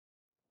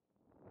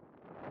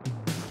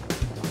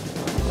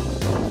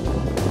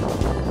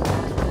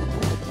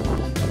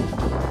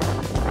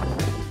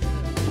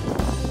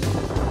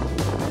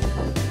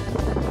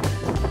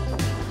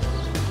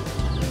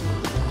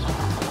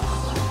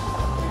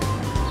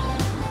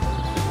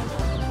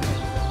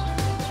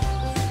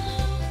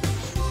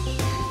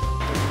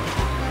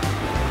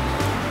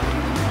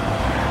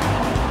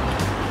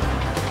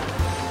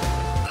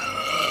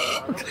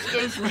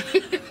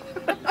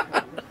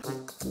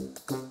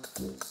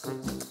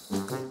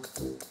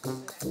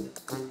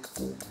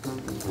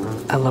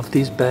I love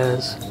these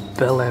bears.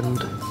 Bell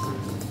end.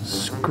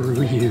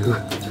 Screw you.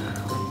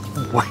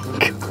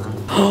 Wank.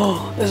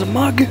 Oh, there's a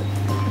mug!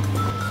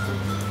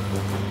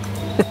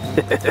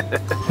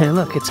 Hey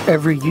look, it's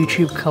every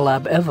YouTube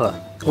collab ever.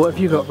 What have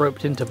you got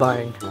roped into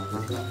buying?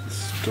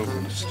 Dog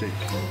on a stick.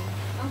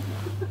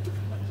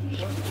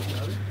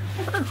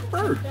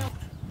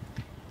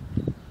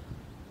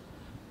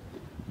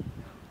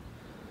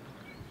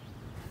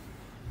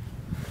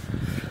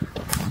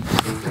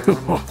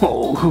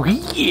 Oh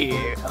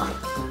yeah!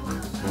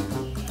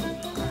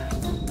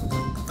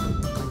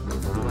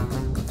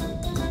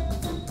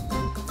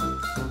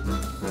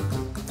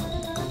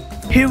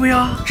 Here we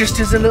are, just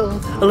as a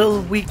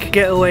little week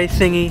getaway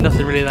thingy.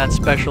 Nothing really that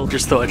special,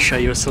 just thought I'd show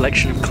you a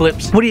selection of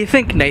clips. What do you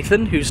think,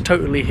 Nathan, who's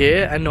totally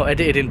here and not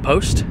edited in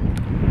post?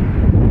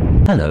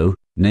 Hello,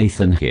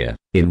 Nathan here,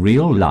 in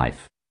real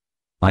life.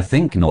 I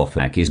think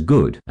Norfolk is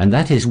good, and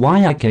that is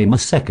why I came a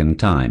second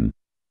time.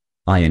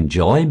 I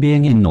enjoy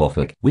being in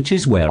Norfolk, which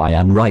is where I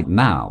am right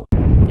now.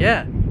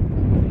 Yeah.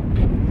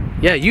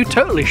 Yeah, you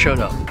totally showed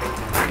up.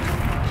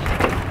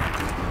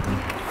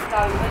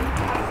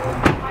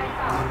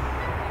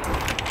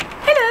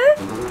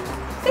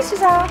 This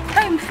is our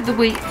home for the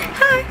week.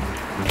 Hi.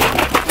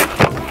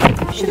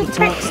 Should have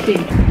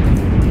texted.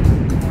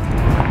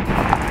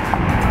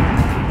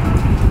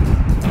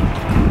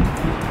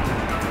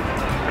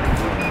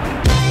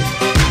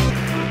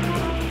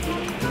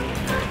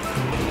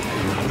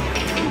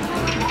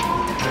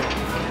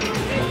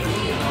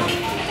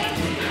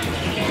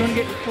 Do you want to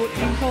get your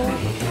 14 pole?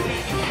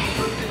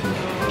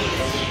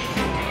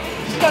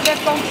 It's got their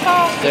long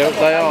task. They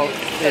are,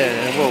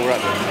 yeah, well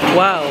wrapped.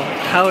 Wow,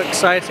 how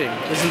exciting.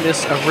 Isn't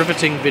this a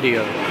riveting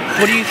video?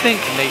 What do you think,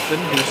 Nathan,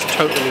 who's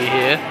totally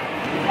here?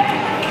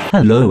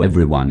 Hello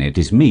everyone, it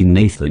is me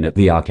Nathan at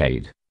the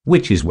arcade,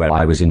 which is where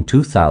I was in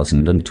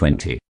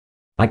 2020.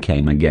 I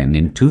came again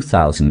in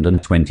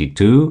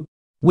 2022,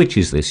 which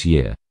is this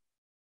year.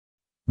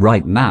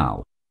 Right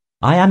now,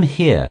 I am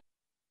here.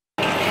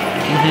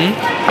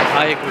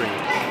 I agree.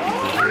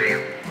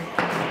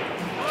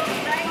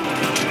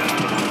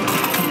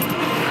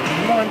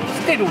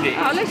 Diddled it.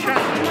 Oh, let's try.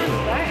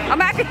 I'm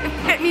not going to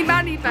get me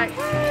money back.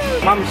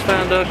 Mum's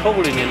found her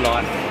calling in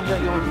life.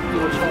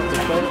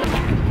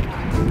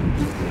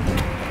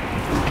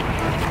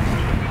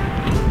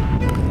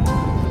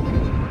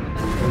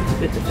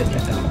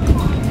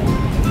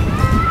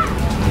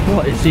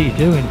 What is he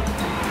doing?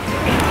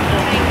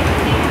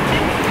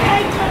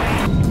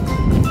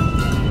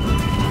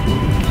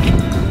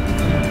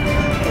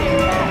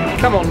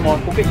 Come on,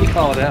 Michael, get your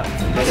card out.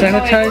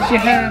 Sanitize your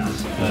hands.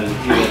 You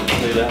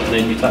do that and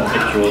then you take a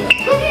picture of it.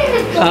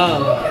 Oh,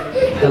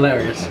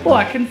 hilarious. Oh,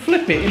 I can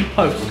flip it in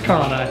post,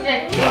 can't I?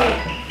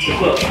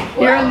 Look,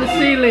 You're on the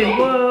ceiling,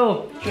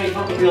 whoa! you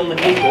have to be on the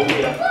keyboard,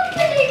 yeah.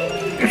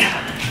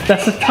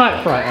 That's a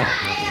typewriter.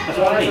 That's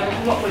right.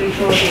 I'm not really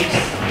sure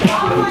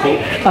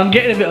this. I'm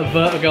getting a bit of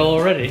vertigo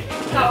already.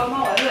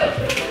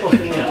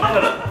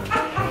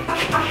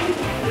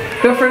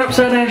 Go for an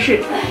upside down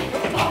shit.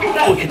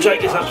 We can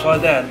take this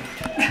upside down.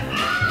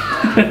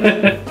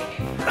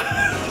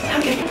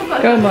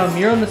 Go Mum,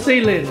 you're on the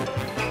ceiling.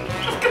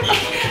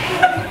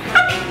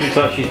 Looks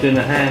like she's doing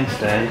a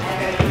handstand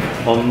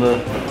on the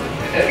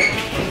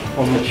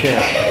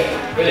chair.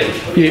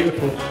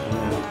 Beautiful.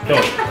 Go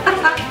on.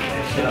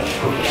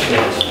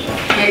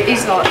 Yeah,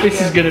 it's like.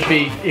 This is going to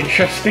be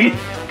interesting.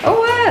 Oh,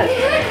 what?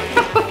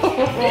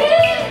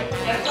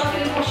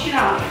 Washing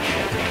up.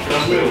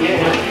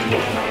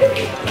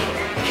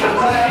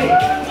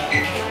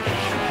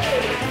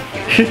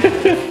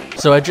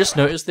 So I just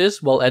noticed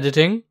this while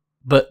editing,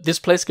 but this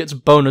place gets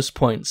bonus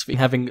points for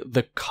having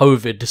the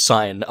COVID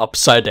sign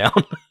upside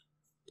down.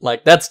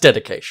 Like, that's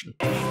dedication.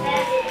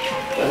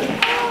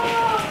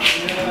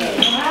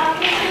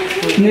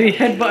 Nearly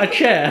headbutt a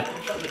chair.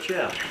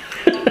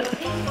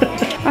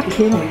 I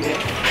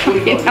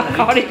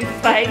can't even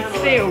stay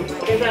still.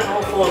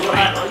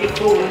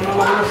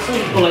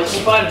 Well, like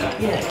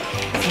Spider-Man. Yeah.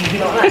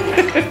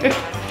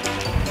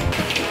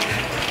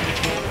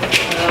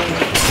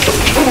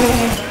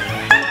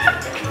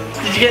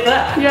 Did you get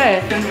that?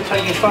 Yeah. Then we're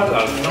taking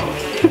photos, not.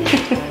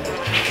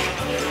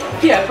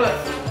 Yeah, but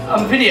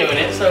I'm videoing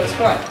it, so it's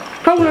fine.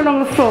 Crawl along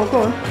the floor,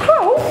 go on.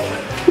 Crawl?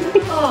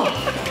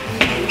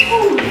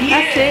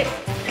 That's it.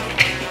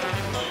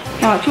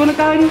 Right, do you want to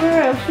go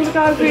anywhere else? Do you want to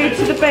go over here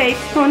to the bed?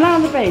 Come on, lay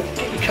on the bed.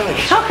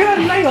 How can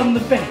I lay on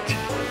the bed?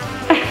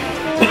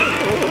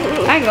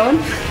 Hang on.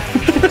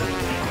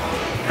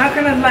 How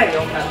can I lay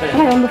on that bed?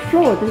 Lay on the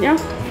floor, didn't you?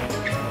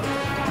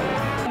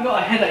 I've got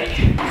a headache.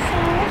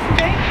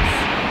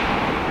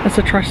 That's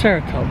a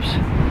Triceratops.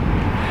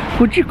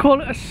 Would you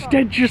call it a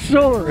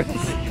Stegosaurus?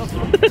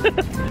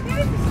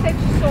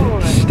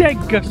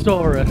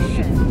 Stegosaurus.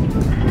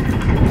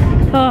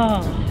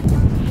 Ah.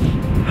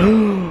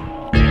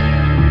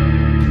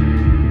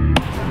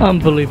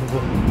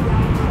 Unbelievable.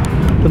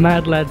 The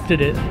Mad Lads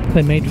did it.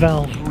 They made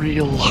Valve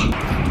real.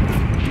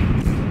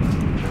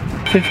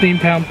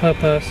 £15 per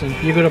person.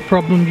 You got a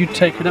problem, you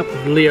take it up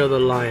with Leo the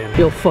Lion.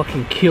 He'll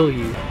fucking kill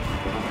you.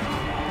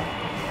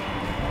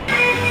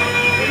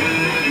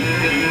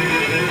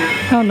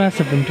 How nice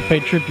of them to pay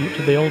tribute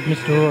to the old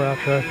MrRAWEEE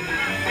outro.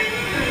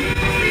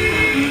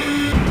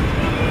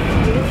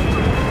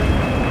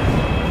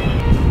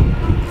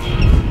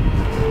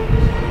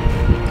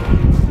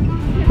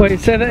 Wait,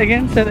 say that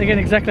again? Say that again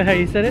exactly how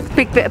you said it?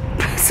 Big bit of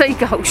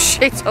seagull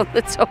shit on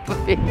the top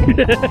of it.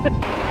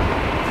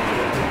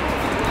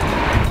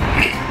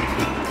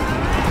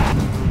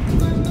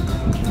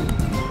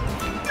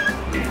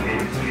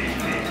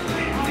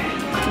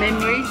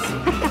 Memories.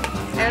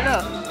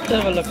 Hello. Let's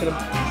have a look at them.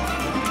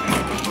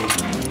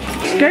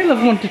 Scale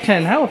of 1 to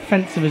 10, how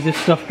offensive is this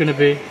stuff going to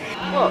be?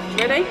 What,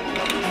 ready?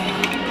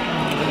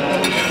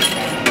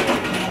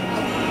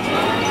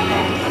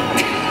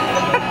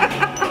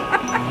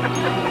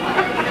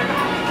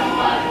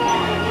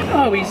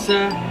 Oh,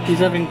 he's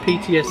having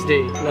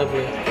PTSD.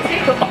 Lovely.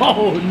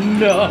 Oh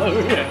no!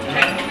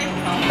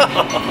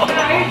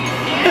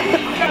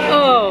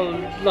 Oh,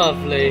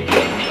 lovely.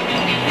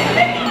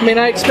 I mean,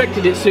 I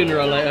expected it sooner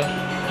or later.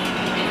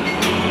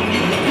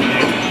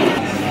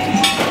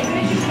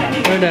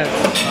 Very nice.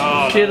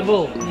 Oh, Steer the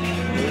ball.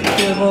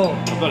 Steer the ball.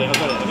 I've got it.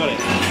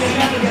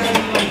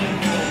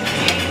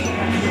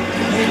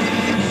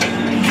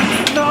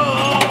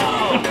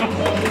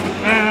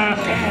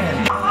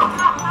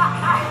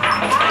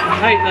 I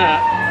hate that.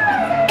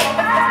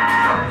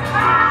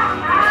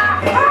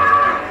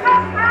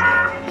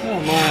 Oh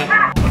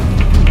my.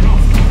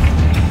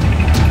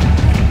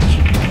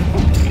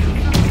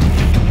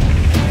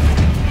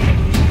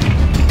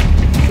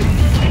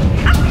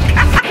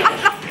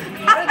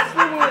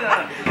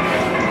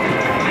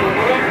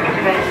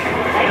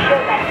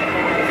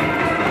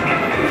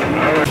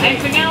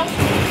 Anything else?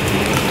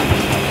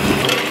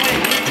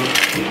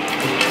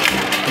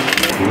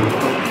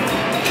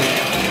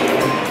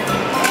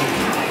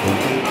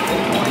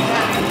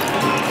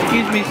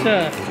 Excuse me,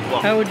 sir.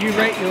 What? How would you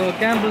rate your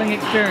gambling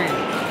experience?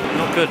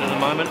 Not good at the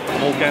moment.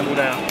 I'm all gambled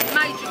out.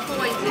 Major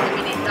coins in a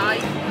minute,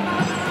 Dave.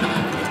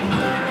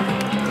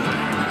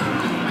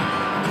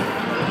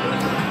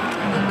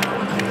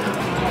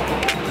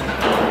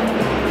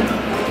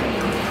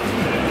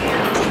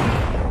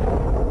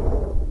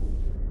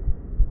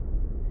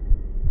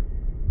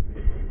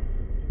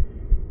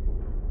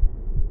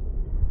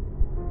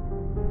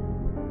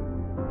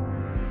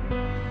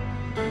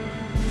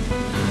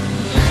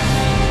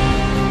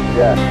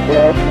 The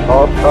Church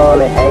of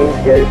Holy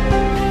Angels.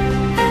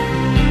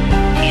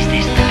 Is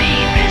this the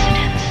main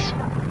residence?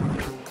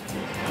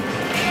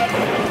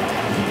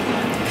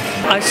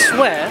 I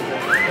swear,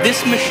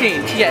 this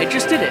machine, yeah, it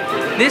just did it.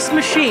 This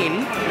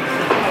machine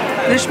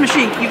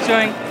keeps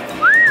going,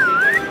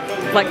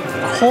 like,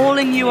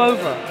 hauling you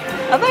over.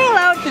 Are they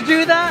allowed to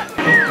do that?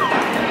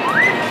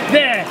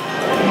 There!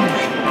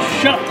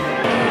 Shut up!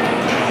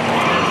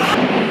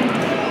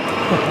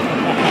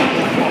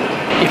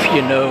 If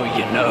you know,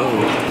 you know.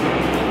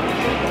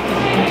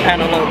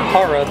 Analog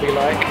horror be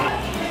like.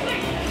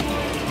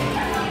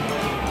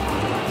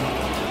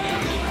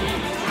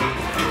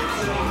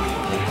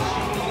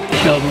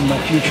 Show them my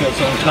future,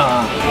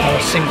 Zoltar. Not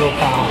a single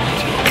pound.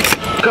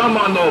 Come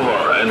on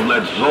over and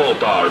let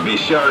Zoltar be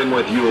sharing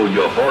with you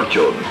your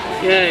fortune.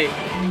 Yay.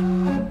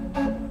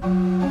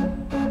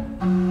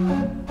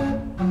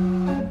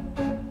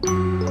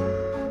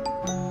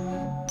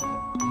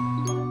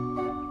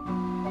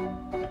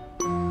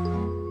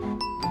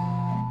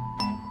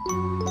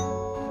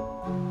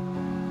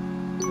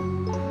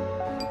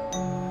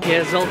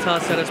 Yeah,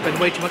 Zoltar said I spend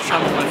way too much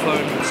time on my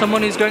phone.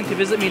 Someone who's going to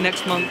visit me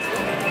next month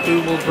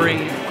who will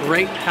bring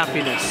great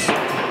happiness.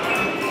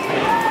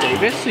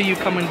 Davis, are you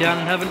coming down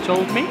and haven't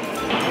told me?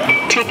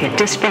 Ticket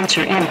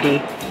dispenser empty.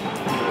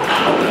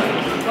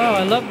 Oh,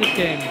 I love this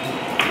game.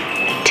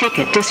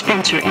 Ticket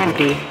dispenser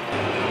empty.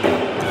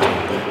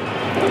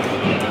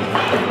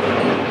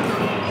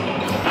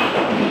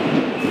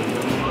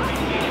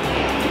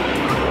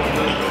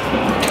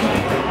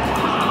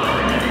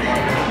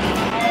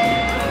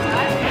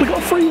 We got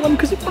a free one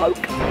because it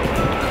broke.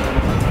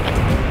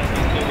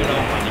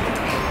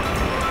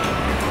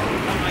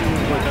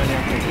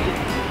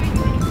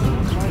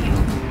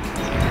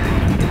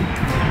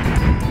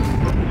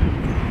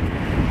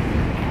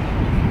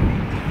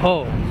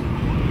 Oh,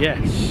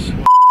 yes.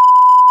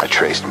 I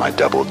traced my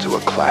double to a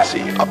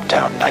classy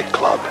uptown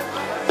nightclub,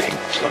 Pink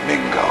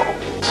Flamingo.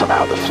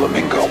 Somehow the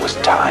flamingo was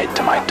tied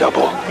to my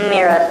double.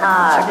 Mirrors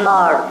are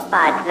more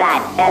fun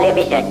than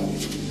television.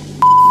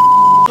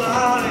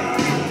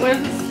 Where's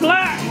the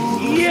splat?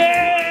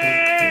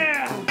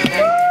 Yeah!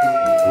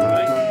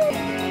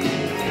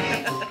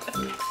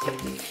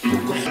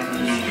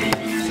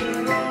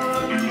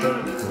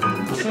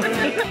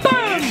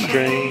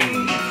 Strange.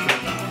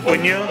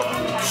 When you're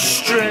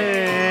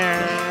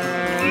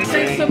Strange.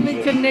 Say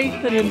something to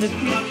Nathan in the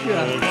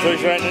future. so you're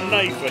trying to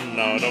Nathan?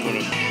 No, I don't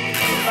want to.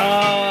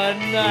 Oh,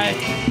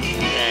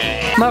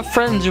 nice. My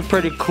friends are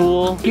pretty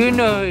cool. You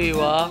know who you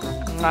are.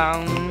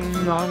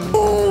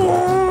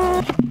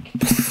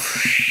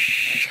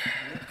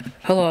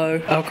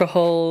 Hello.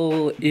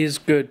 Alcohol is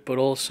good, but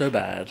also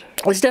bad.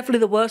 It's definitely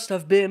the worst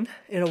I've been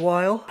in a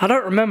while. I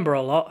don't remember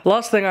a lot.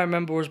 Last thing I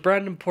remember was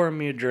Brandon pouring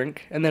me a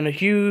drink, and then a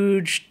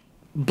huge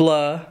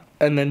blur,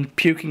 and then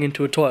puking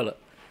into a toilet.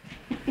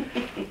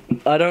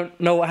 I don't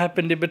know what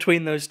happened in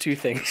between those two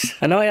things.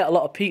 I know I ate a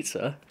lot of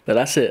pizza, but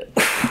that's it.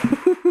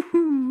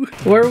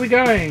 Where are we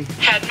going?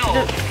 Head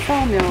north.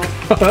 Farmyard.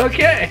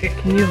 Okay.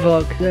 Can you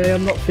vlog today?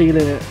 I'm not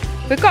feeling it.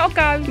 We've got to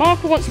go.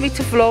 Michael wants me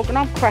to vlog and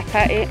I'm crap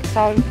at it,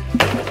 so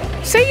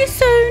see you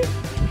soon.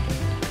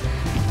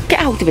 Get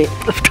hold of it.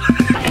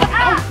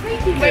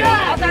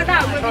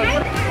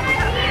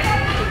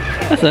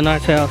 That's a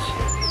nice house.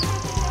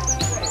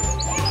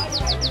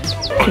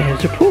 Yeah,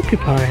 it's a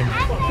porcupine.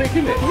 Big,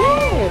 isn't it?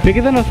 Yeah.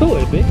 Bigger than I thought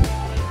it'd be.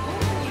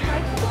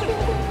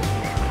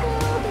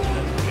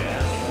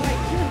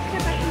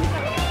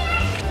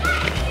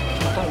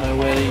 I don't know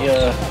where the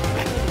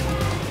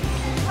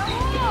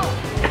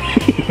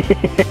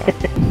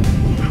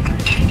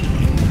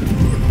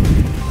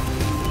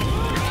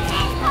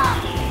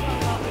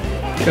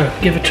Go,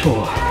 give a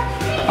tour.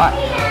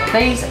 Right,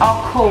 these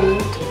are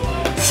called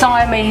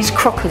Siamese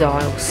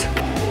crocodiles.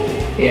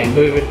 Yeah,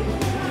 move it.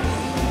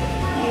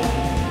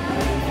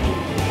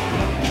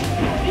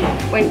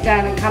 Went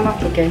down and come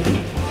up again.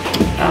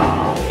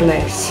 Oh,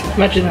 bless.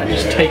 Imagine that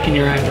just taking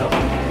your hand up.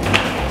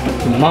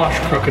 Marsh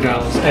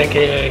crocodiles,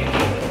 aka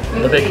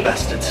the big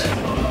bastards.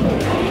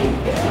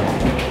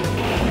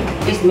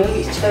 This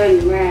movie's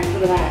turning around,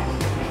 look at that.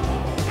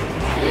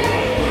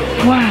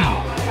 Wow.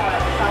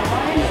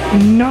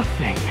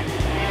 Nothing.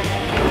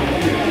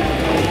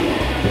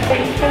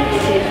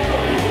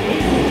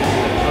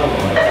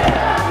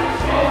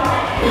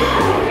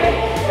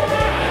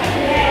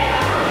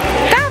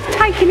 They've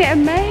taken it at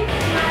me.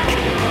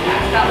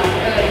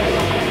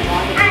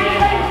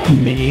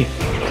 Me.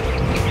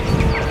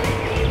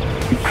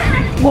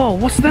 Whoa,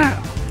 what's that?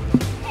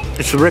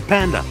 It's a red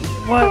panda.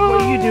 What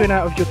are you doing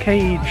out of your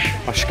cage?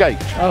 I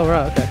escaped. Oh,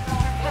 right, okay.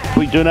 What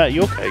are you doing out of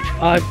your cage?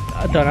 I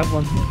don't have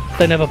one.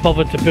 They never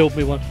bothered to build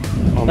me one.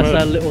 That's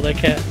how little they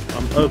care.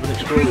 I'm Urban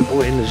Explorer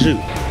Boy in the zoo.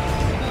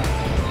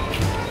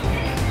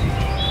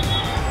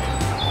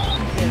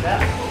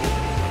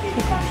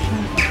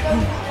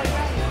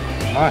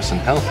 nice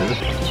and healthy.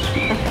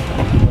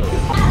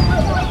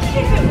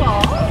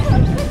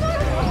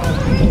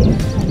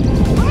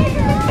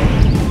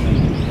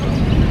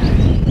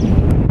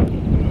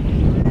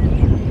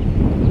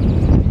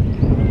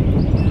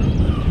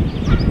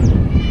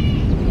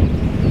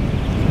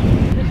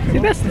 See,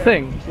 that's the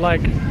thing.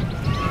 Like,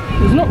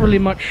 there's not really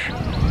much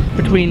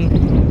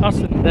between us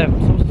and them.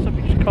 So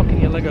something just cocking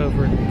your leg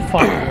over and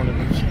fighting one of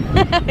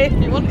them. If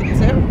you wanted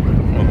to.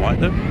 I might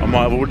do. I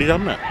might have already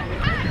done that.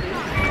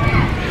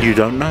 You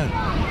don't know.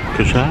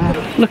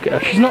 Because Look at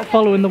her. She's not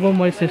following the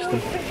one-way system.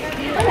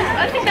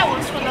 I think that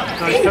one's for that.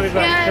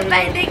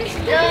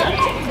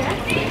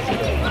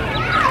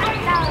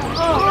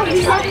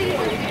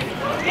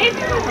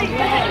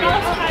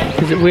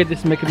 Is it weird this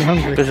is making me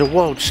hungry? there's a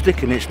wild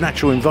stick in its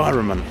natural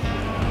environment.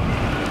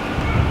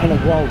 And a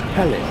wild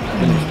pellet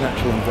in its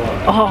natural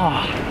environment.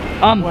 Oh,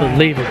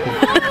 unbelievable.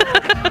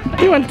 What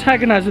are you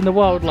antagonising the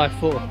wildlife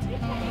for?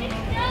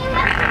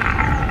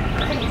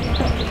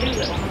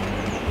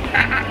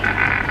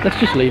 Let's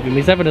just leave him.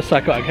 He's having a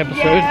psychotic episode.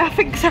 Yeah, I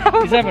think so.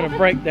 He's having a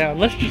breakdown.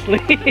 Let's just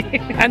leave.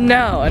 And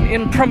now, an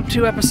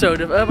impromptu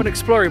episode of Urban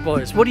Explorer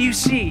Boys. What do you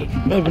see?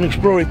 Urban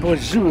Explorer Boys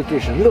Zoo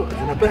Edition. Look, it's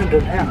an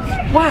abandoned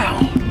house. Wow.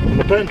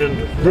 An abandoned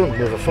room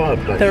with a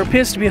fireplace. There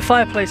appears to be a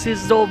fireplace.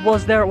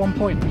 Was there at one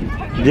point?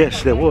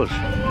 Yes, there was.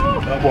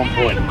 At one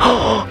point.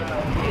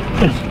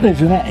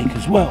 there's an attic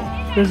as well.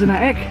 There's an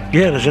attic?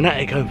 Yeah, there's an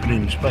attic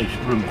opening space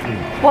room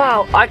thing.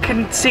 Wow, I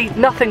can see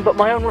nothing but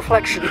my own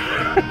reflection.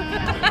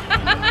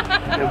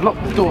 They've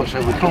locked the door so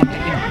we can't get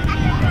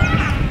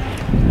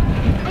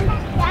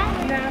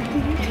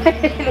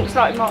in. It looks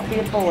like it might be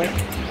a boy.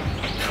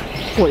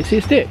 What, you see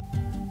a stick?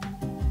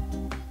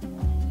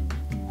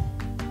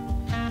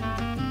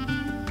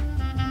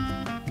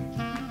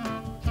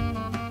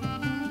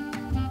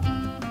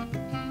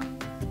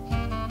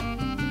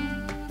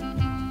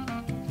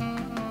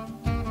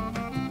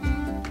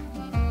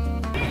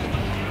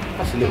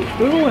 That's a little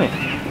squirrel, isn't it?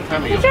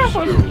 It's a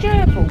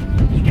gerbil.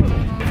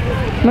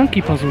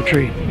 Monkey puzzle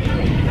tree.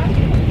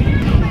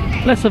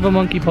 Less of a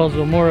monkey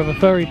puzzle, more of a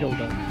furry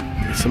dildo.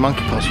 It's a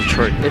monkey puzzle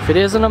tree. If it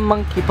isn't a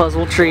monkey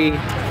puzzle tree,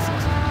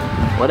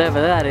 whatever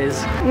that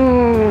is,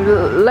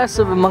 less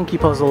of a monkey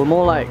puzzle,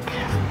 more like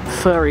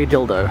furry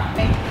dildo.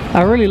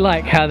 I really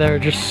like how there are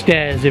just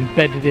stairs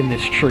embedded in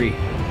this tree.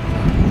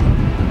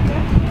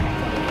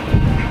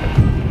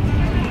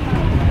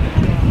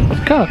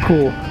 It's kind of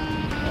cool.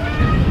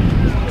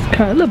 It's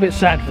kind of a little bit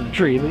sad for the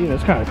tree, but you know,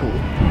 it's kind of cool.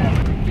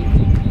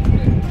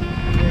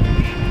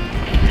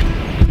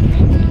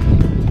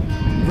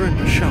 We're in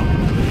the shop.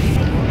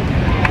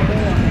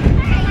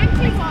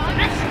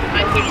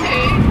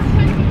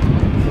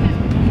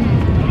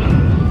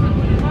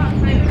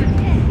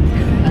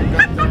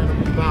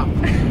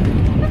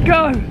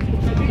 Go!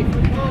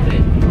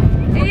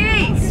 He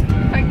is!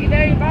 Thank you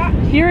very much.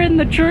 You're in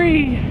the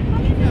tree.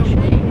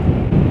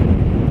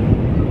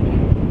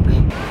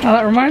 Oh,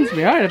 that reminds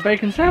me, I had a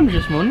bacon sandwich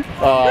this morning.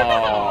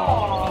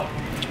 Oh,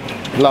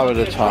 lower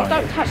the tone.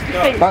 Don't touch the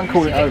fence. Don't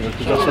call it over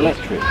because that's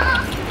electric.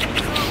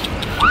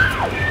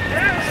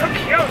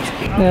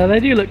 Yeah, they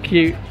do look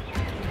cute.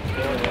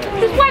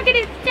 Just wagging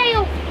its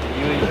tail.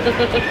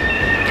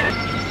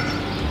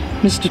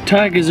 Mr.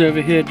 Tiger's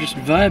over here just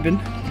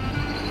vibing.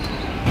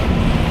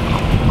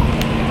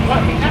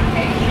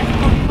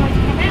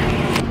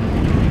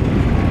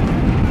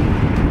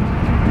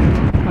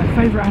 My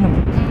favourite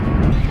animal.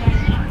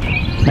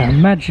 Now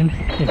imagine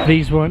if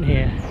these weren't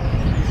here.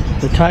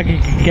 The tiger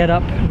could get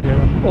up and go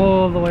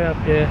all the way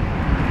up here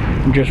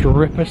and just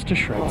rip us to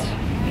shreds.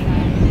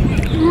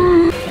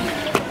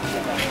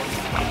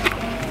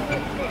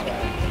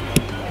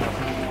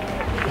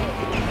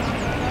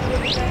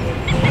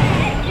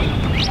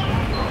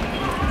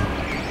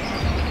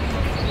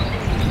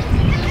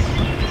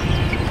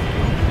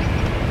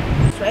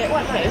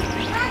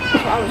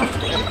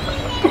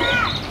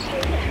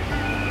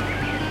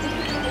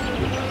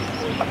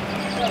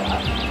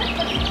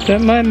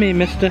 Don't mind me,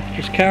 mister.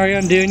 Just carry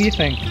on doing your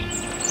thing.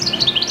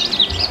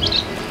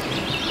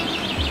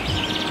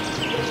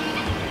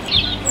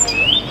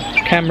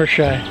 Camera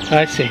shy.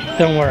 I see.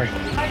 Don't worry.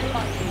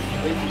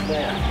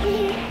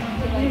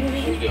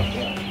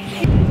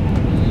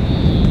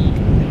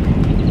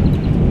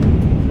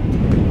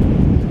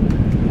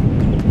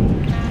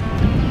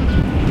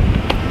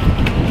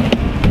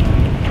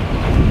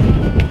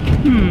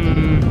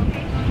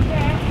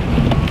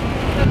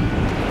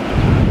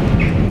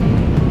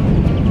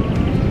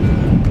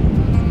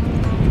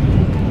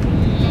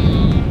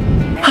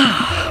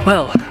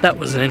 Well, that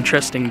was an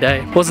interesting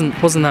day. Wasn't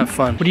that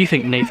fun? What do you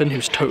think, Nathan,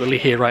 who's totally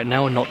here right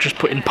now and not just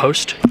put in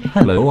post?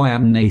 Hello, I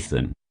am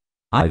Nathan.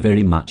 I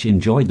very much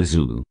enjoyed the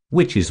zoo,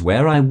 which is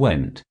where I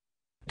went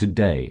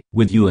today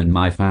with you and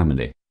my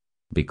family,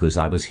 because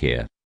I was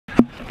here.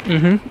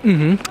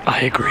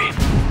 I agree.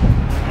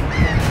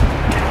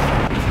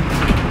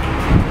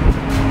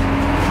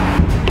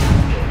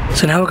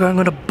 So now we're going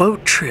on a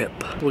boat trip.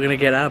 We're gonna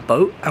get our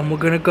boat and we're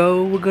gonna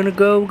go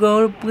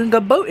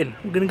boating.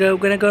 We're gonna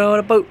go on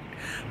a boat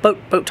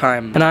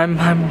time. And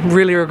I'm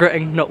really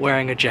regretting not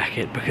wearing a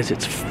jacket because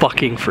it's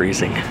fucking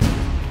freezing.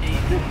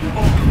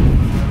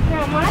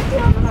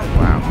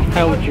 Wow.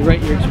 How would you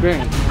rate your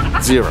experience?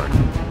 0.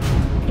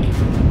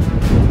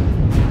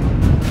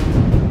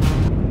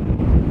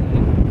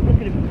 Look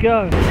at him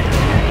go.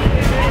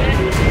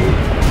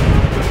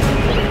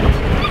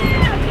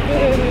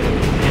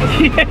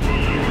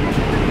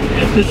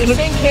 This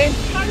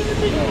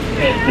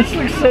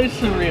looks so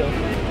surreal.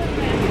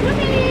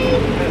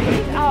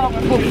 Oh,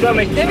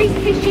 there is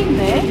fish in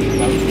there.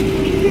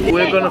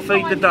 We're gonna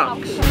feed the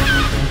ducks.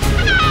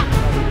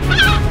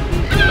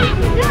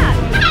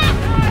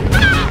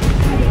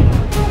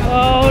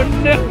 Oh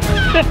no!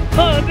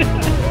 Oh no!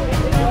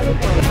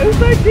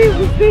 Whose idea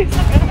was this?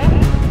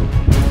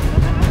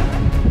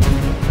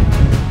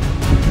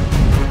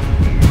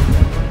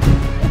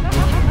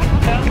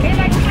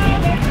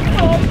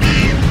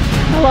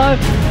 Hello.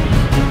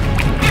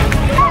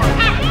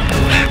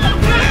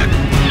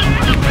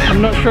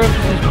 I'm not sure if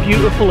this is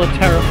beautiful or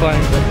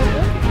terrifying.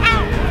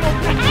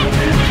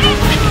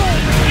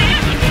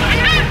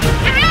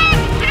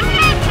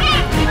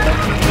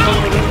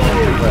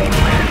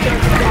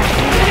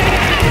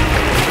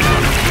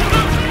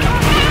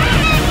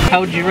 How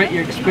would you rate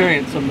your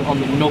experience on the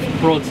Norfolk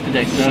Broads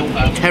today, sir?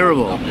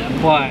 Terrible.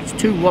 Why? It's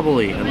too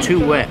wobbly and too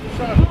wet.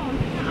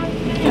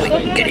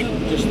 Get it.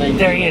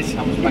 There he is.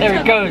 There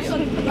it goes.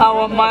 I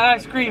want my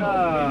ice cream.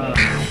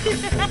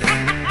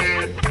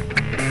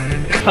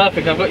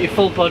 Perfect. I've got your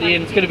full body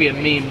in. It's going to be a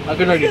meme. I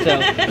can already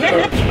tell.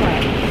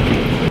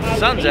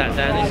 Sun's out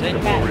down this end.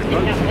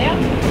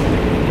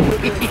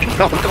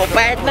 I've got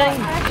bad name.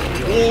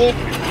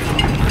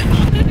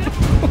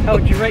 How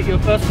would you rate your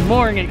first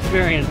mooring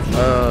experience?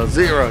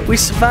 0. We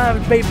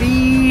survived,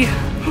 baby.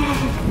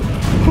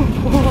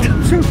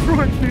 I'm so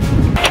frightened.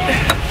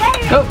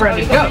 Go,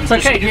 Brandon, go. It's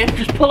okay.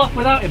 Just pull off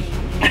without him.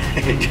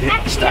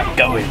 Stop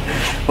going.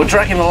 We'll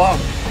drag him along.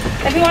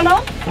 Everyone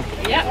on?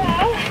 Yep.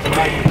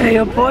 Hey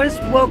yo boys,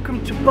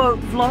 welcome to Boat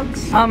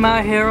Vlogs. I'm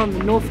out here on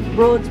the Norfolk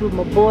Broads with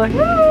my boy.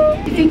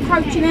 He's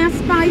encroaching our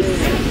space.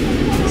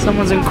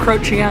 Someone's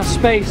encroaching our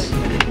space.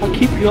 I'll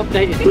keep you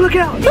updated. Look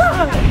out!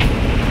 Ah!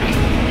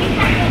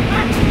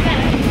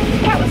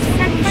 That was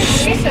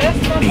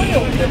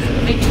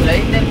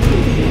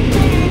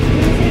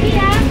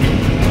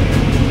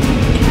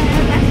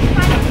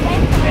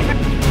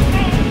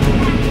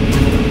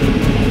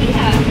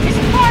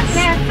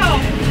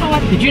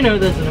Did you know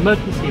there's an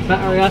emergency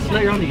battery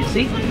isolator under your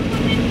seat?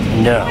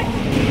 No.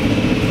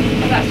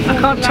 I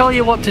can't tell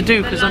you what to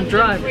do because I'm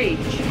driving.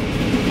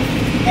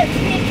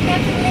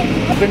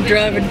 I've been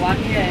driving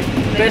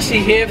Bessie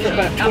here for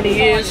about 20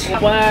 years.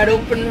 Wide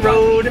open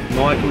road.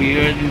 Michael, you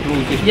heard them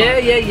doors just Yeah.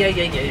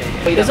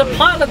 There's a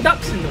pile of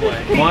ducks in the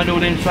way. mind all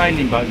them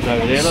sailing boats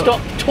over there. Look.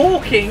 Stop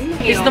talking.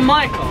 Is the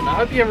mic on? I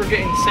hope you're ever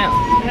getting sound.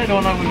 How do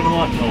I know when the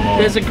mic's on?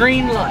 There's a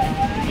green light.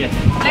 Yeah.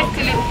 Left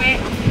a little bit.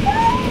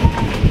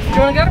 Do you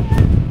want to go?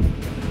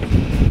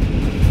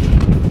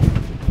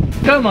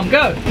 Go, Mum,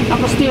 go. I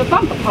must do a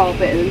bumper car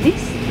better than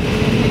this.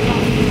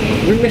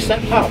 We missed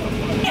that part.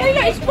 Hey,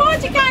 look, why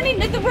is it going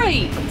into the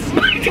reeds?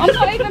 I'm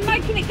not even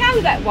making it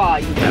go that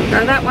way. Don't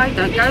go that way,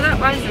 don't go that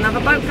way. There's another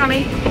boat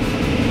coming.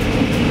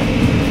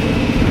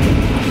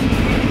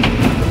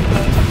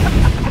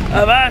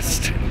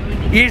 Avast,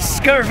 ye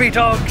scurvy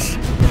dogs.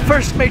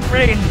 First mate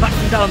rain,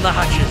 button down the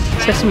hatches.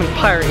 Says something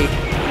piratey.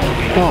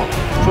 Oh,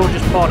 Joe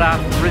just poured out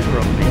the river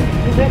on me.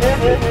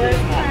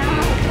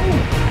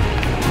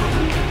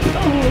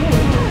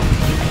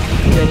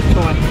 Yeah, the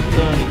toy.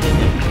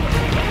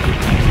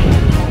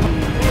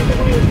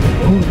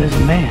 Oh, there's a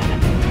man.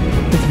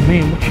 There's a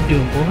man, what you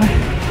doing, boy?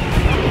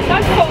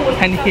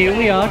 And here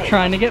we are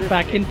trying to get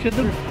back into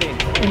the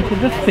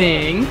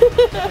thing.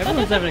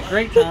 Everyone's having a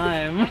great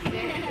time.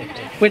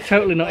 We're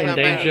totally not in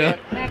danger.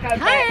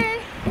 Hi.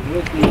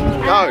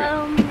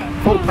 Go.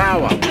 Full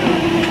power.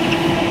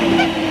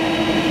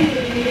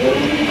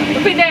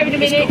 We'll be there in a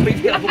minute. It's got to be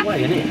the other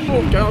way, isn't it?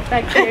 Oh God,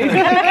 thank you.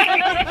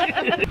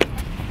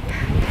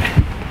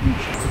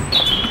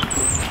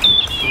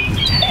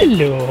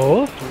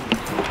 Hello.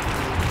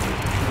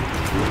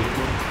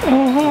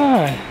 Oh,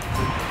 hi.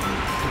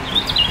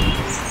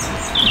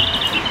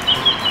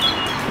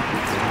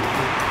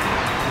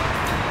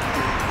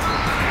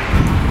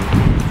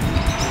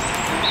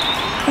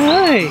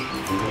 Hi.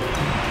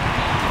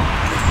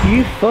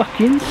 You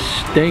fucking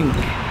stink.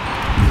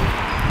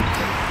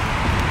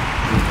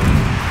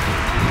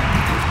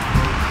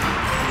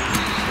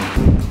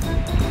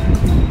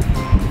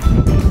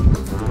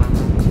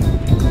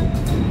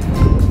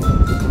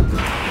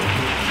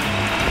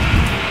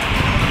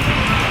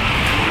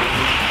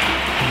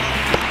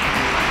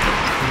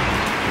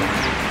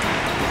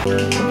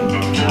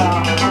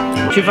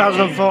 Uh,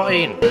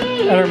 2014.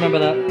 I don't remember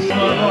that.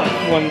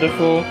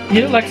 Wonderful.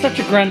 You look like such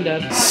a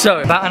granddad.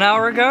 So, about an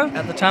hour ago,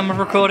 at the time of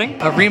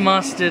recording, a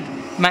remastered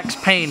Max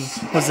Payne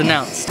was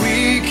announced.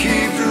 We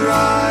keep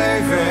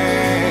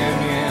driving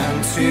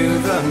into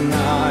the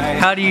night.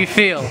 How do you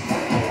feel?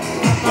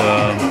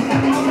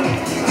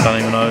 Don't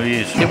even know who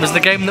he is. It was the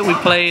game that we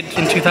played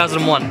in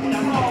 2001.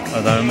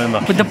 I don't remember.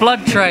 With the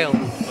blood trail.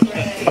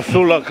 I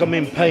feel like I'm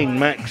in pain,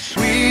 Max.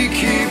 We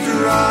keep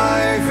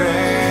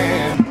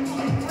driving.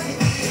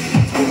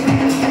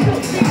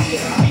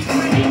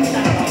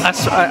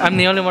 I'm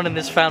the only one in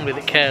this family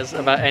that cares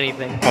about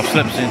anything. I've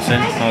slept since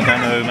then. I don't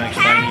know who Max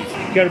Payne is.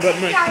 You care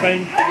about Max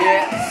Payne?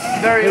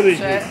 Yeah, very Who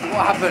upset.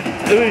 What happened?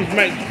 Who is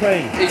Max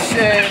Payne? It's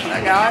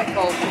a guy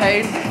called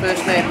Payne,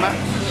 first name Max.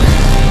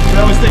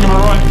 I was thinking I'm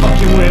a right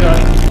fucking weirdo.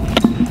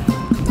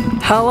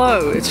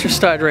 Hello, it's just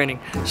started raining.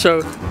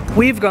 So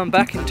we've gone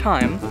back in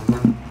time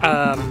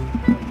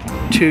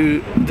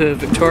to the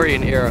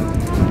Victorian era.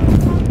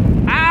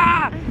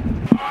 Ah!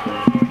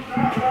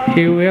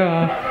 Here we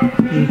are,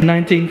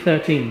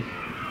 1913.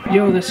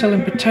 Yo, they're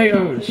selling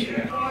potatoes. If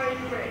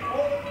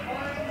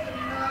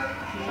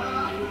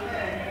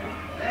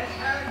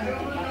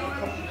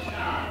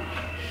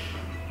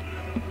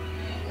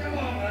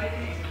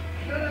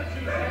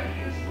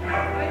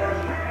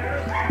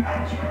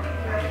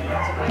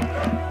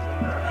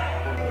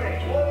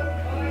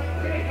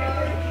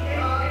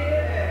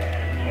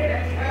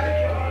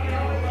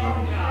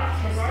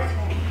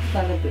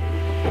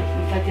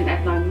they didn't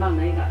have no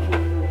money, that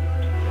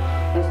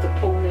was to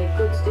pawn their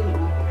goods, didn't they?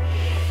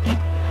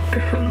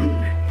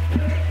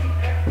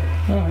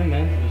 Oh, hey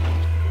man.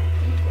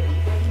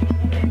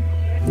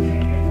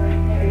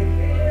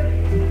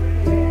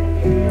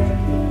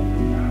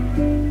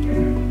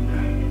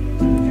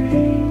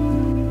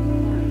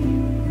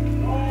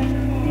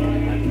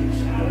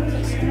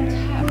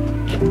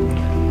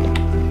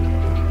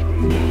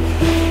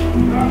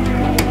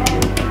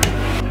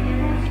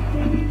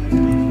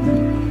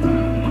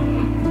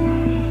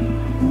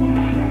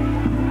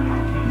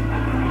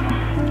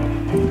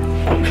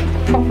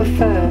 Proper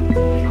fur.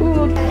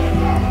 Good.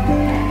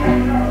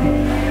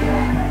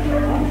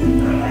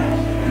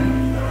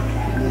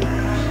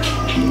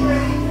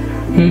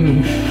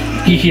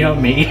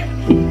 Yummy.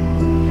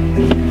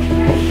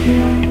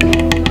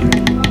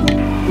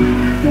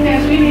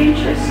 That's really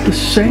interesting. The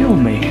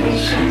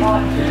sailmakers.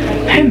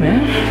 Hey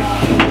man.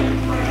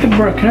 Hey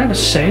bro, can I have a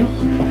sail?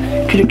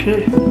 Could you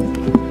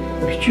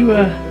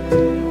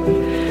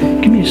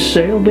give me a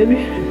sail, baby?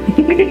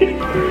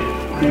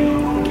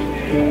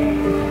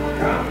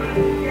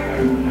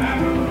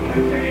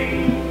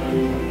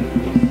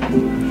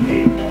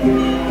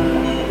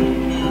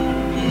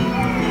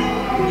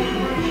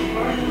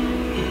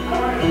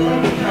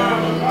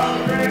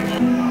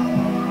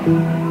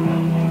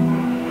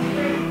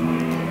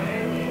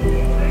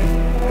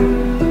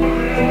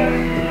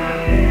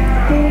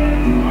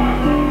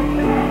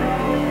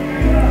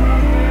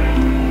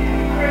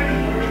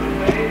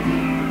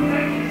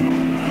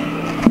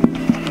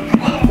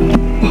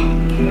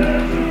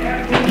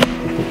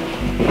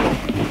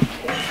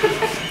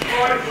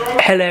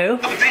 Hello?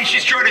 I think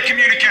she's trying to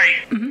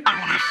communicate. I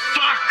wanna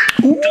fuck.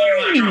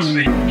 Don't trust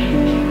me.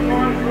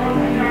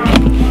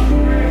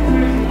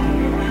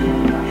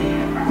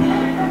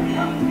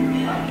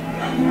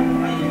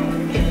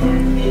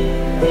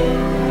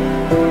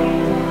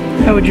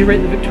 Would you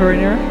rate the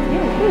Victorian era?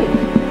 Yeah, good.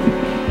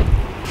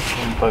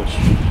 On post.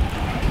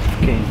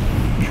 King.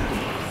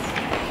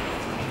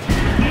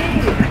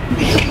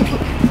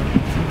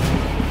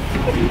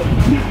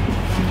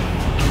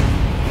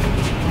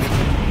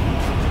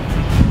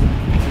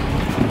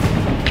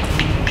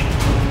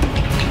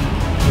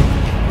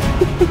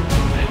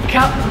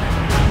 Captain,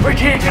 we're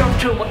taking on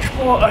too much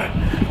water.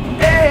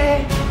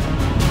 Hey!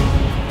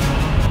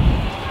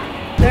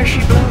 There she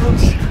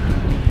blows.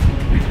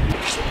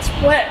 It's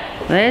wet.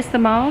 There's the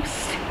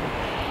mast.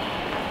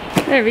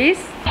 There he is.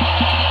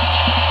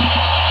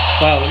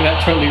 Wow, look at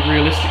that totally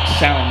realistic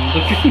sound.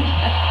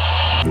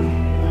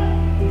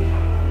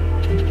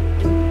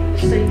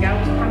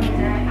 Seagulls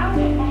coming out.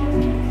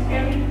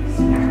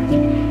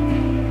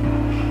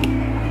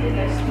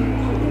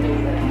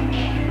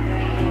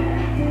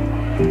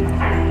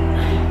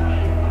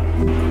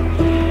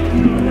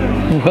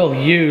 Well,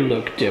 you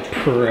look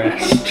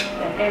depressed.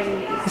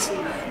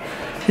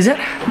 Is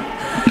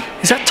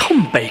that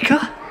Tom Baker?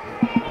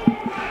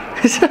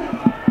 Is that...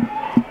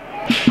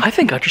 I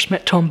think I just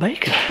met Tom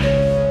Baker.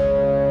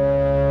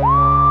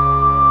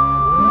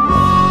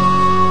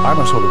 I'm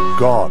a sort of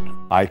god.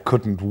 I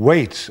couldn't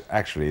wait,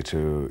 actually,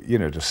 to, you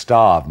know, to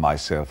starve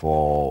myself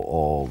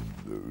or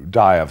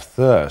die of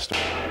thirst.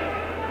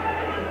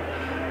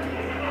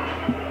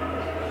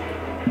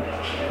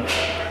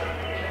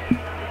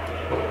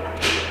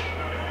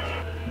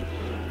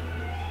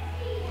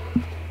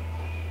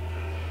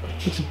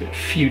 It's a bit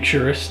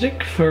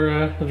futuristic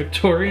for the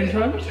Victorian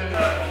times.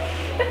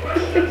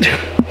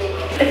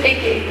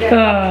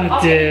 Oh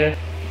dear.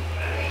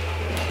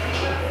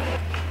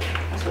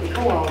 That's what we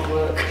call hard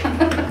work.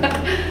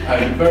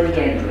 Very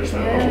dangerous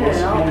now.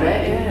 Yeah, I'll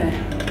bet, yeah.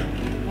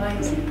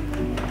 Amazing.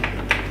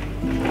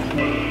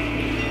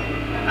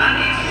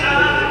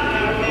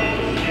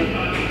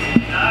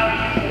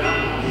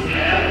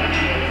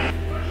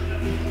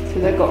 So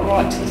they got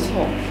right to the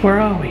top. Where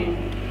are we?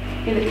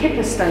 In the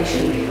kipper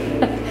station.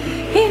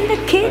 In the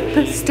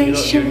kipper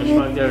station.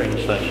 Smoked herring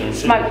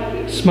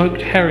station.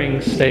 Smoked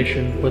herring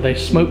station, where they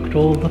smoked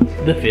all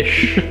the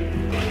fish.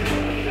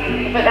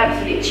 But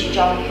that's a bit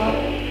jumper.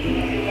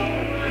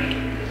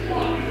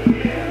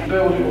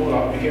 Build it all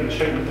up, you get the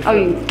shape of the Oh,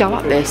 you can go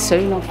up there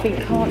soon, I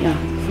think, can't you?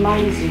 It's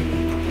amazing.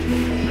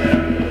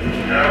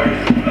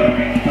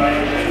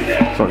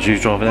 It's like she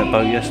was driving that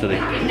boat yesterday.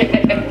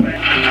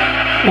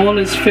 All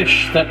is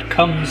fish that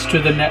comes to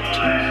the net.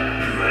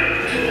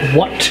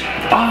 What?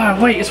 Ah,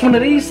 wait, it's one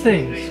of these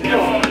things.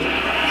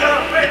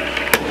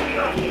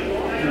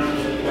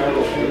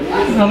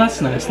 Oh,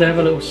 that's nice. They have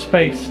a little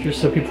space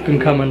just so people can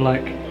come and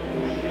like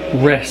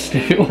rest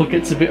if it all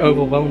gets a bit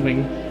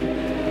overwhelming.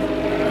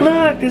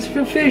 Look, there's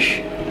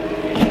fish.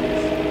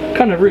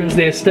 Kind of ruins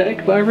the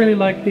aesthetic, but I really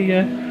like the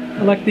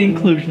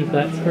inclusion of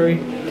that. It's very,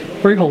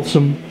 very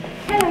wholesome.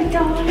 Hello,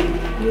 darling.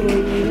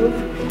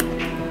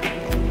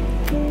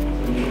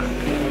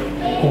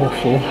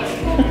 Awful.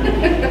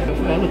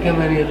 Well, look how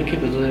many of the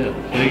kippers are there.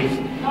 So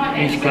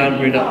he's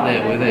clambering up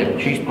there with them.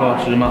 She's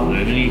passing them up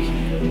there, and he's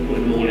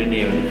putting them all in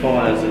here, and the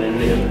fires are in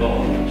there at the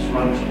bottom.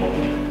 Smoke's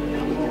bottom.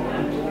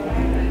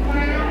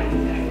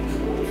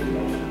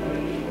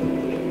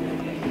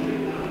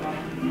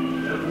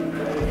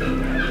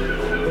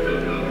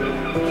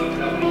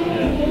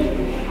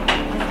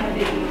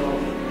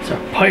 It's a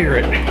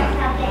pirate.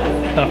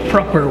 A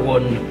proper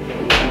one.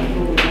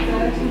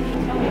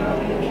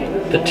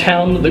 The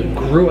town that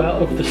grew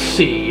out of the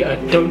sea. I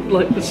don't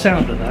like the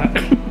sound of that.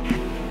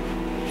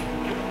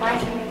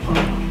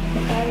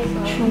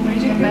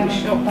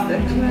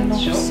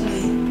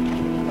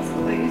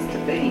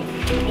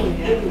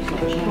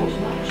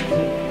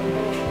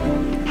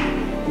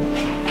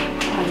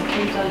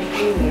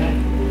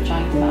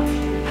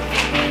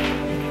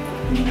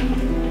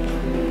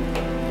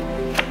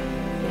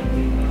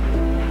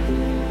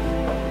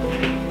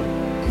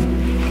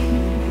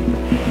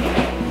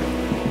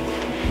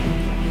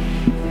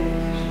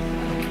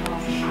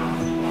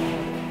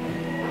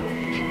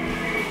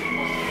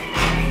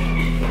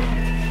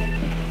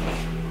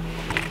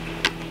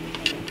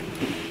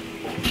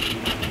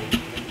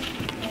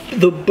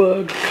 The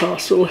Berg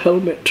Castle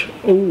helmet.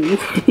 Oh. This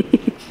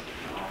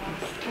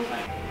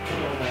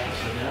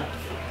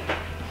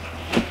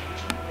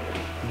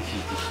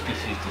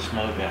is the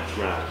smokehouse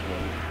route.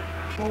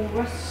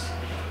 Walrus.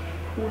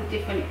 All the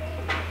different.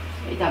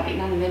 You don't get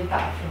none of them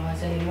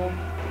butterflies anymore.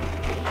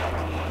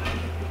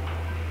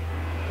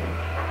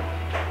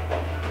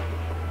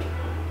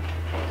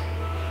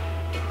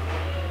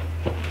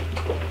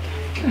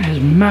 That is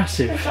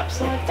massive. It's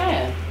upside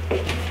down.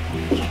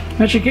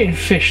 Imagine getting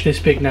fish this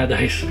big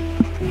nowadays.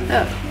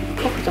 Look,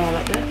 crocodile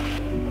up there.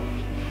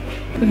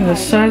 Look at the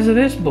size of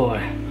this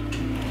boy.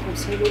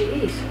 Let's see what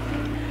it is.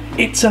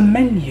 It's a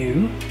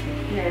menu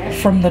Yeah.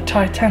 from the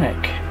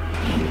Titanic.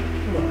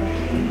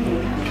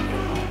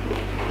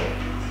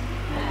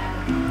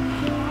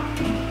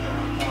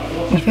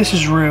 If this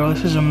is real,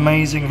 this is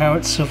amazing how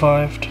it's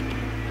survived.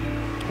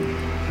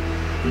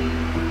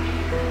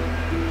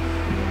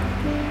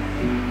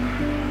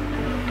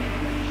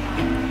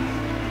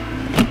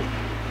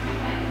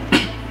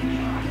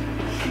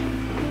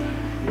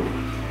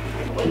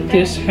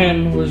 This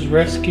hen was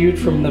rescued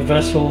from the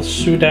vessel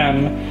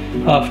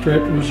Sudan after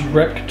it was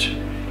wrecked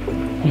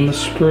on the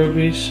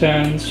Scrooby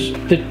Sands.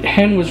 The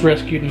hen was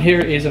rescued, and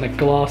here it is in a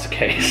glass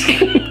case.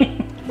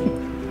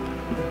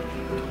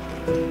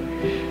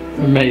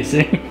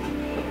 Amazing.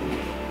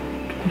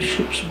 The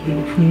ship's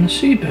wheel from the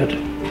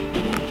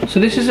seabed. So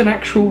this is an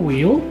actual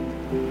wheel?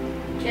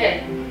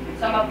 Yeah.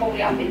 Someone bought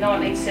it up in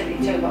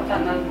 1972, but I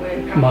don't know where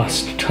it comes from.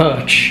 Must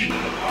touch.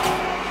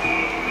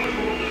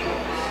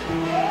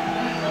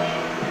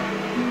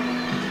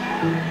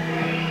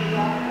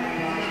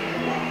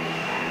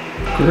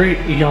 Great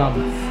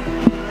Yarmouth.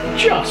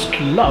 Just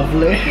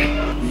lovely.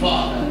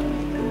 Father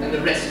and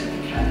the rest of the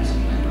class.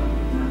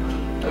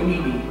 Only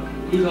me,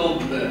 good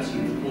old Bertie,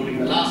 reporting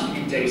the last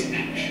few days'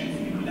 action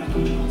for you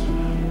lovely daughter.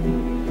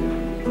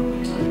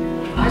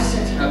 I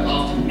set her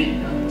after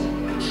midnight,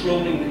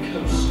 patrolling the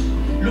coast,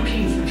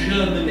 looking for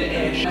German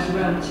airships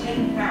around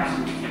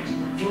 10,000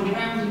 feet for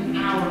around an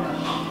hour and a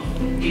half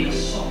in a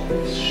soft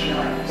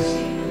shallow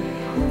sea.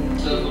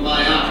 So for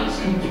my eyes,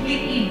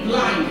 completely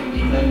blinding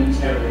me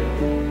momentarily.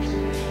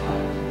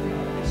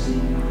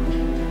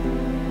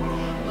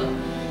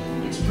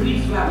 It's pretty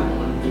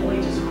flammable and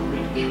void as a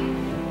brick.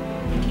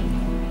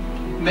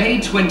 May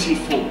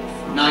 24th,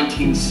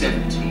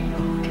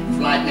 1917.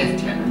 Flight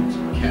Lieutenant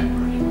Cadbury.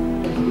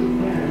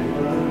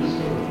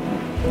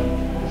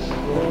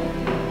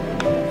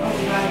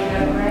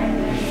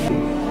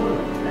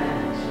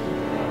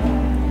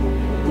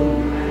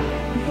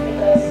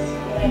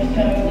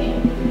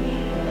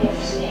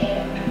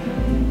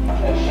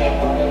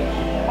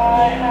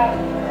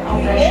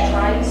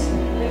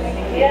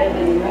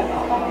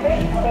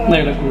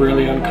 They look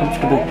really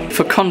uncomfortable.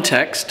 For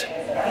context,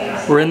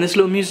 we're in this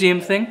little museum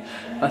thing.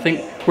 I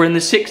think we're in the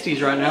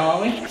 60s right now,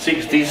 aren't we?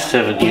 60s,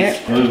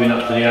 70s, moving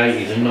up to the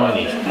 80s and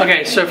 90s.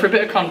 Okay, so for a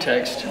bit of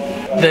context,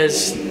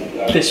 there's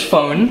this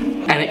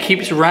phone and it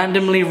keeps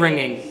randomly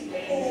ringing.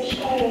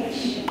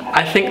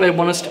 I think they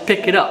want us to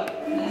pick it up.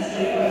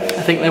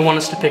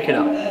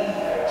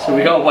 So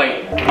we gotta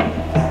wait.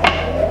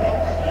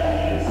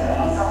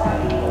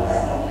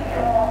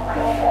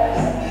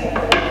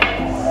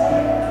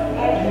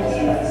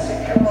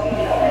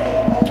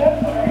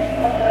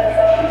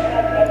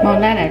 My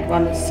nan had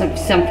one that's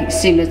something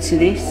similar to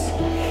this.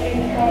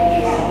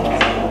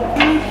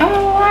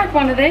 Oh, I had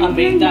one of them. I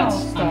mean,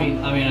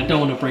 I don't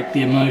want to break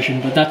the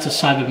immersion, but that's a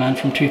Cyberman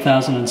from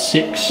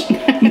 2006.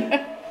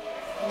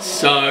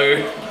 So,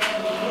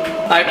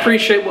 I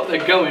appreciate what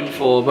they're going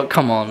for, but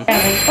come on.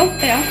 Oh,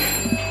 they are.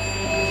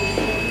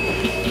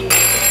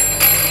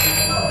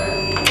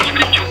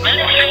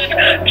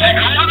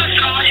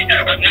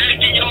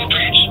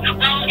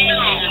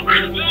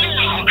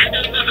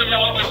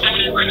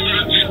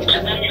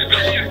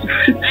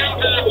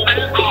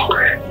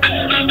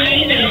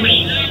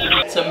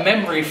 It's a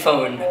memory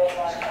phone.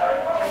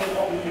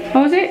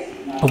 What was it?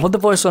 But what the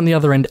voice on the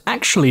other end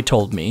actually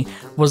told me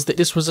was that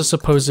this was a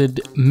supposed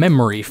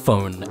memory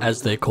phone,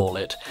 as they call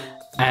it.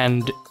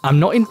 And I'm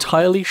not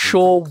entirely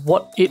sure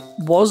what it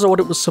was or what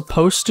it was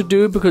supposed to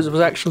do because it was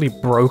actually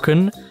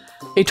broken.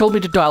 It told me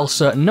to dial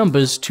certain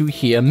numbers to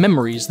hear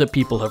memories that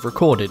people have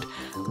recorded,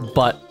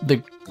 but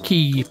the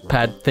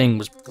keypad thing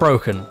was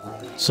broken,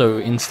 so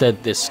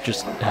instead this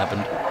just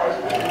happened.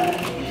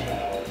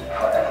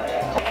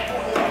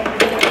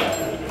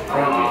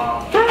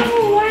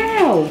 Oh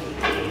wow!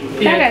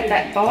 Yeah, That had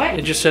that bite.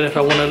 It just said if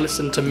I want to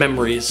listen to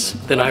memories,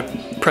 then I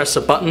press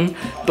a button,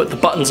 but the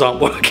buttons aren't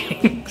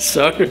working,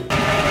 so...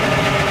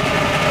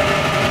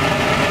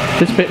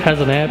 This bit has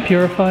an air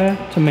purifier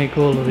to make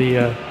all of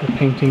the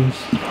paintings,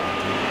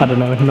 I don't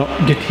know,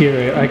 not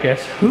deteriorate, I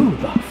guess. Who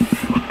the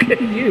fuck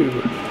are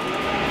you?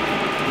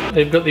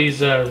 They've got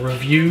these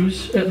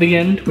reviews at the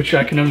end, which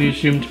I can only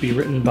assume to be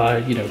written by,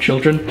 you know,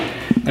 children.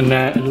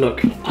 And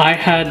look, I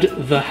had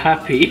the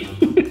happy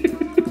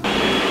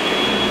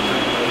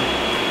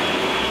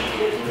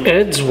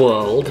Ed's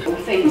World.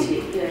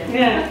 Authentic,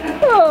 yeah.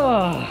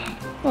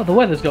 Oh, the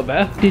weather's got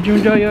better. Did you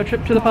enjoy your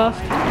trip to the past?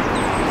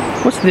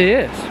 What's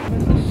this?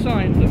 The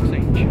sign looks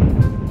ancient.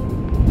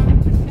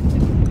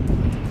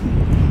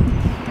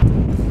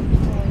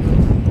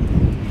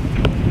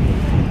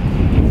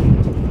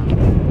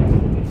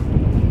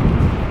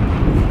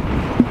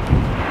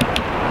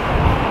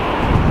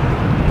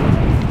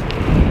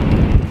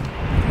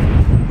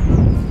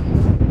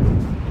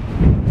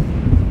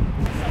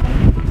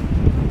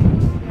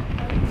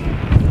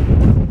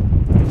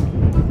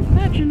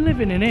 Imagine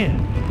living in here.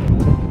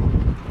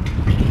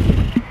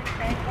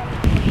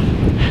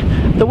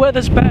 The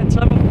weather's bad, so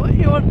I'm gonna put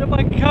you under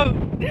my coat.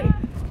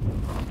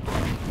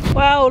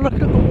 Wow, look at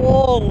the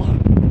wall.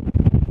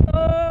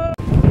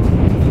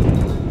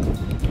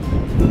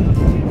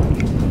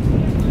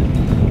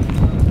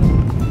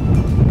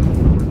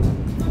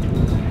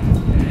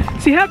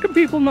 See, how can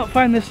people not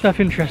find this stuff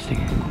interesting?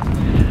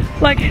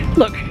 Like,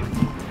 look,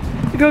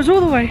 it goes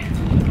all the way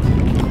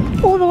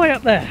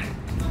up there.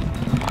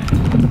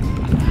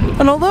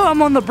 And although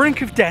I'm on the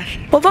brink of death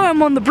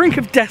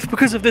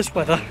because of this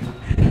weather,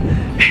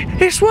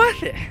 it's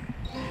worth it.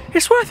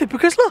 It's worth it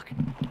because look,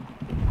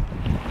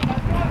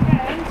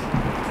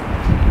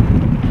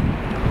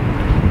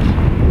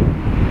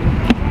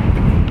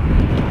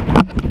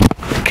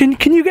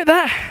 Can you get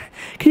that?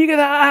 Can you get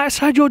that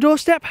outside your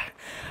doorstep?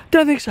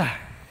 Don't think so.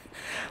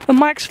 The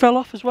mics fell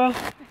off as well.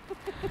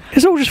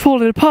 It's all just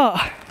falling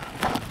apart.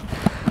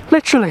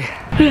 Literally.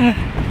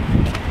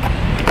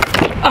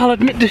 I'll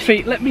admit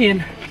defeat, let me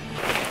in.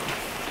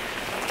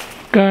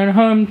 Going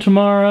home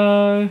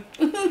tomorrow.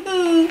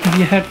 Have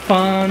you had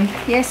fun?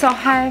 Yes, I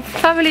have.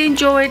 Thoroughly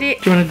enjoyed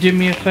it. Do you want to do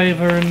me a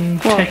favour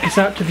and take us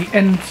out to the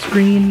end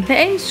screen? The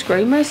end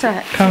screen, where's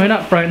that? Coming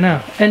up right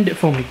now. End it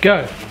for me,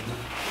 go.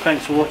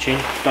 Thanks for watching.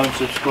 Don't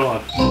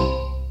subscribe.